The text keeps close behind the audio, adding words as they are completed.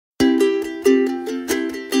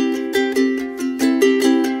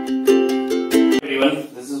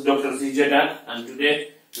is Dr. CJ and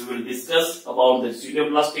today we will discuss about the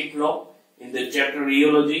pseudoplastic flow in the chapter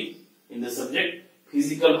Rheology in the subject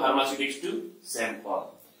Physical Pharmaceutics to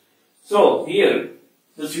Sample. So here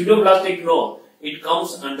the pseudoplastic flow, it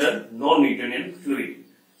comes under non-Newtonian fluid.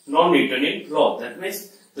 Non-Newtonian flow, that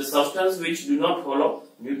means the substance which do not follow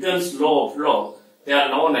Newton's law of flow, they are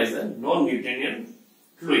known as a non-Newtonian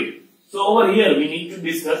fluid. So over here we need to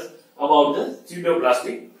discuss about the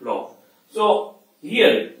pseudoplastic flow. So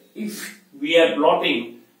here if we are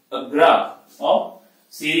plotting a graph of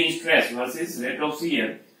shearing stress versus rate of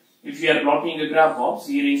shear, if we are plotting a graph of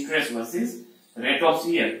shearing stress versus rate of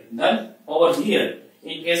shear, then over here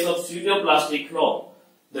in case of pseudoplastic flow,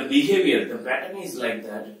 the behavior, the pattern is like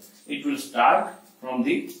that. It will start from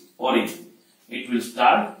the origin. It will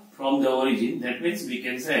start from the origin. That means we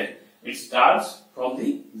can say it starts from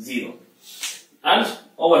the zero. And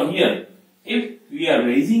over here, if we are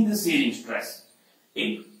raising the shearing stress,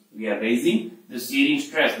 that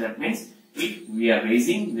means if we are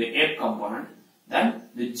raising the F component, then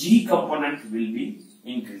the G component will be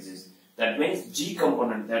increases. That means G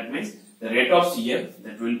component, that means the rate of shear,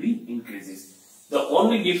 that will be increases. The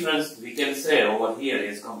only difference we can say over here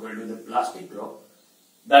is compared to the plastic flow,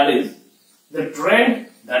 that is the trend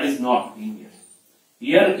that is not linear.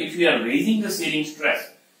 Here if we are raising the shearing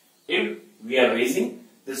stress,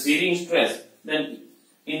 then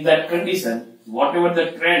in that condition, whatever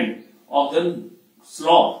the trend of the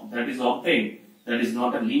slope that is obtained, that is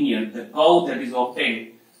not a linear, the curve that is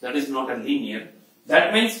obtained, that is not a linear.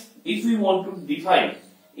 That means if we want to define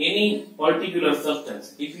any particular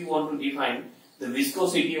substance, if we want to define the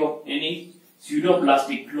viscosity of any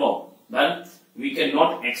pseudoplastic flow, then we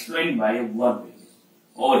cannot explain by one value.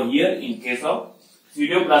 Over here in case of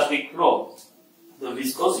pseudoplastic flow, the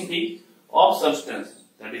viscosity of substance,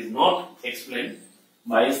 that is not explained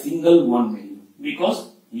by a single one value, because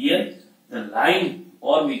here the line,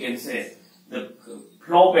 or we can say the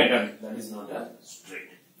flow pattern, that is not a straight.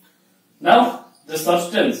 Now the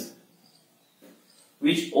substance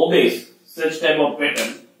which obeys such type of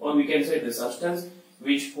pattern, or we can say the substance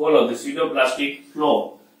which follow the pseudoplastic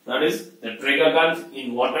flow, that is the tragacanth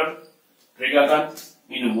in water,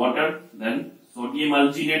 then sodium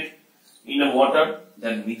alginate in a water,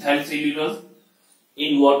 then methyl cellulose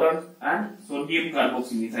in water, and sodium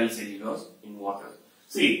carboxymethyl cellulose in water.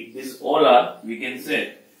 See, these all are, we can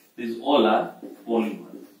say, these all are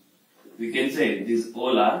polymer. We can say these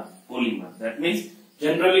all are polymer. That means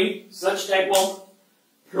generally such type of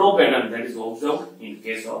flow pattern that is observed in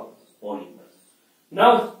case of polymer.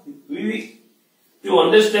 Now, to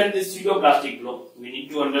understand this pseudoplastic flow, we need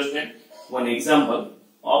to understand one example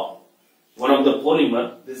of one of the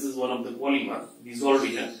polymer. This is one of the polymer dissolved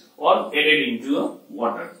in or added into a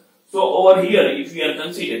water. So over here, if we are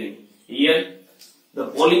considering here the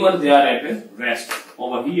polymer, they are at rest.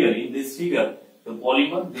 Over here in this figure, the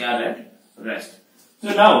polymer, they are at rest.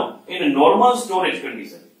 So now in a normal storage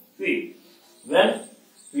condition, see, when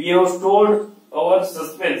we have stored our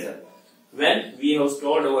suspension,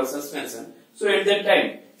 so at that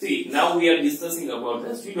time, see, now we are discussing about the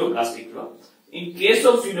pseudoplastic flow. In case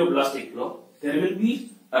of pseudoplastic flow, there will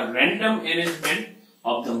be a random arrangement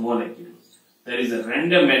of the molecule. There is a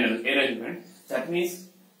random arrangement. That means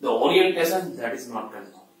the orientation, that is not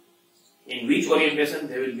confirmed. In which orientation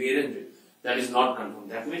they will be arranged, that is not confirmed.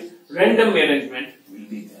 That means random arrangement will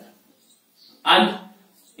be there. And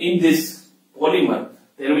in this polymer,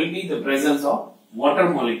 there will be the presence of water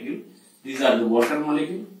molecule. These are the water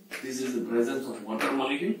molecule. This is the presence of water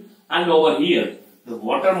molecule. And over here, the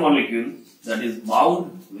water molecule that is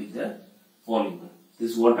bound with the polymer.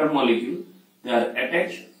 This water molecule, they are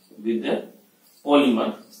attached with the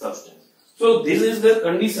polymer substance. So this is the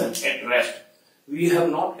condition at rest. We have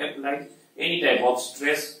not applied any type of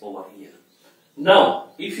stress over here. Now,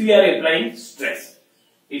 if we are applying stress,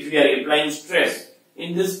 in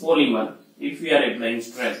this polymer,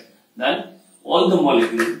 then all the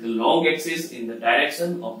molecules, the long axis in the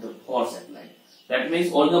direction of the force applied. That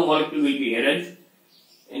means all the molecules will be arranged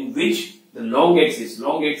in which the long axis,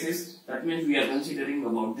 that means we are considering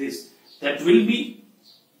about this, that will be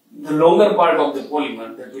the longer part of the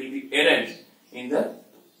polymer that will be arranged in the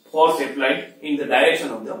force applied, in the direction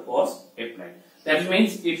of the force applied. That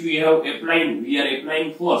means if we are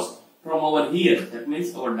applying force from over here, that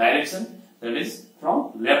means our direction, that is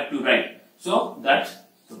from left to right. So that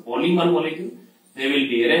the polymer molecule, they will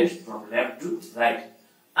be arranged from left to right.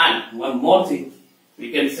 And one more thing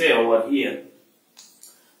we can say over here,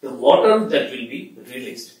 the water that will be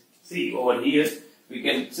released. See, over here we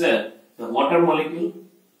can say the water molecule,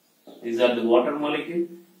 these are the water molecule,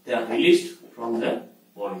 they are released from the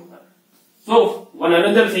polymer. So one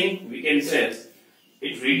another thing we can say,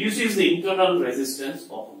 it reduces the internal resistance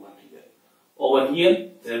of a material. Over here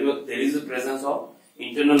there is a presence of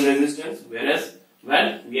internal resistance, whereas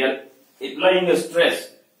when we are applying the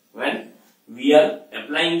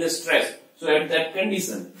stress, so at that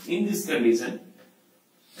condition, in this condition,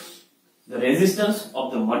 the resistance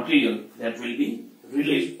of the material that will be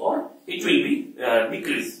released or it will be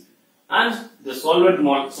decreased, and the solvent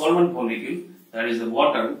molecule, that is the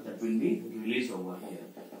water, that will be released over here.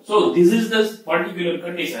 So this is the particular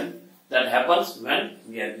condition that happens when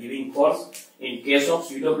we are giving force in case of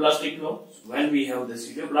pseudoplastic flow. When we have the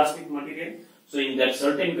pseudoplastic material, so in that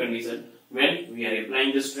certain condition when we are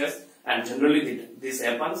applying the stress, and generally this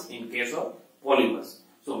happens in case of polymers.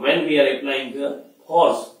 So when we are applying the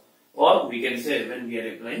force, or we can say when we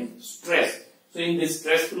are applying stress, so in this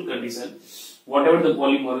stressful condition, whatever the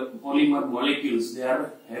polymer molecules they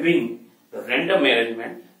are having the random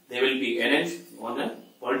arrangement, they will be arranged on a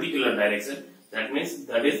particular direction. That means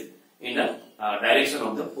that is in a direction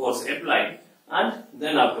of the force applied, and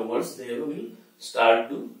then afterwards they will start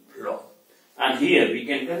to flow. And here we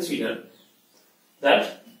can consider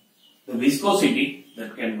that the viscosity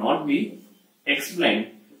that cannot be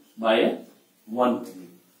explained by a one value.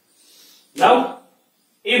 Now,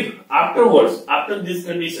 if afterwards, after this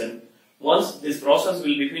condition, once this process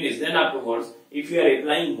will be finished, then afterwards, if you are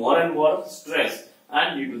applying more and more stress,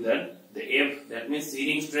 and due to that, the F, that means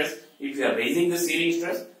shearing stress, if you are raising the shearing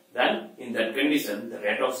stress, then in that condition, the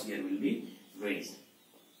rate of shear will be raised.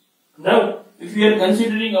 Now, if we are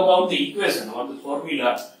considering about the equation or the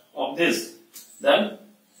formula of this, then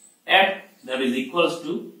F, that is equals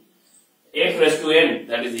to F raised to n,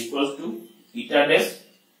 that is equals to eta dash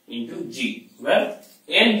into G, where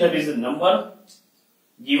n, that is the number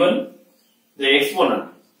given the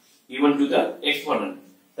exponent, given to the exponent,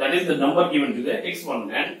 that is the number given to the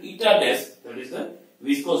exponent, and eta dash, that is the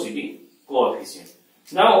viscosity coefficient.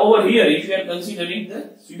 Now over here, if you are considering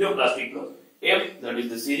the pseudoplastic flow, F, that is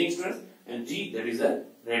the shearing stress, and G, that is the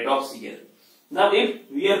rate of shear. Now if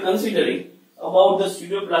we are considering about the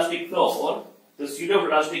pseudoplastic flow or the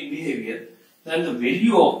pseudoplastic behavior, then the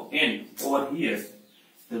value of n over here,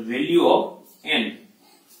 the value of n,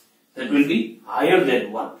 that will be higher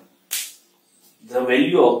than 1. The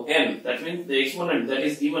value of n, that means the exponent that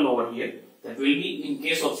is given over here, that will be in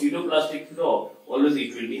case of pseudoplastic flow, always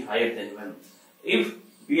it will be higher than 1. If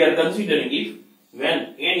we are considering if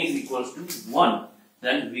when n is equals to 1,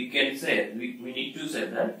 then we can say, we need to say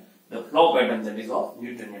that the flow pattern that is of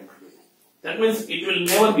Newtonian fluid. That means it will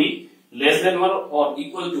never be less than 1 or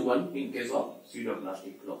equal to 1 in case of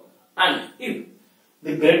pseudoplastic flow. And if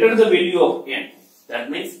the greater the value of n, that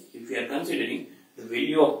means if we are considering the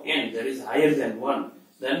value of n that is higher than 1,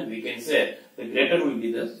 then we can say the greater will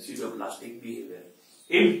be the pseudoplastic behavior.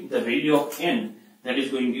 If the value of n that is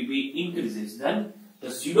going to be increases, then the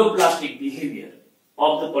pseudoplastic behavior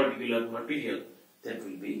of the particular material that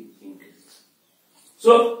will be increased.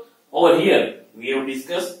 So over here we have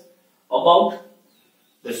discussed about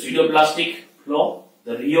the pseudoplastic flow,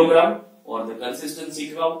 the rheogram or the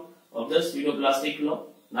consistency curve of the pseudoplastic flow,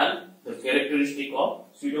 then the characteristic of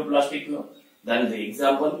pseudoplastic flow, then the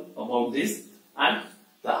example about this, and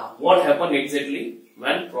what happened exactly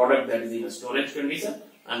when product that is in a storage condition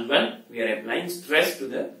and when we are applying stress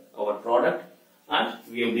to our product, and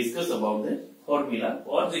we have discussed about the formula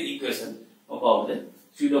or the equation about the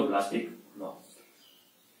pseudoplastic flow.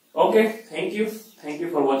 Okay, thank you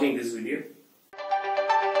for watching this video.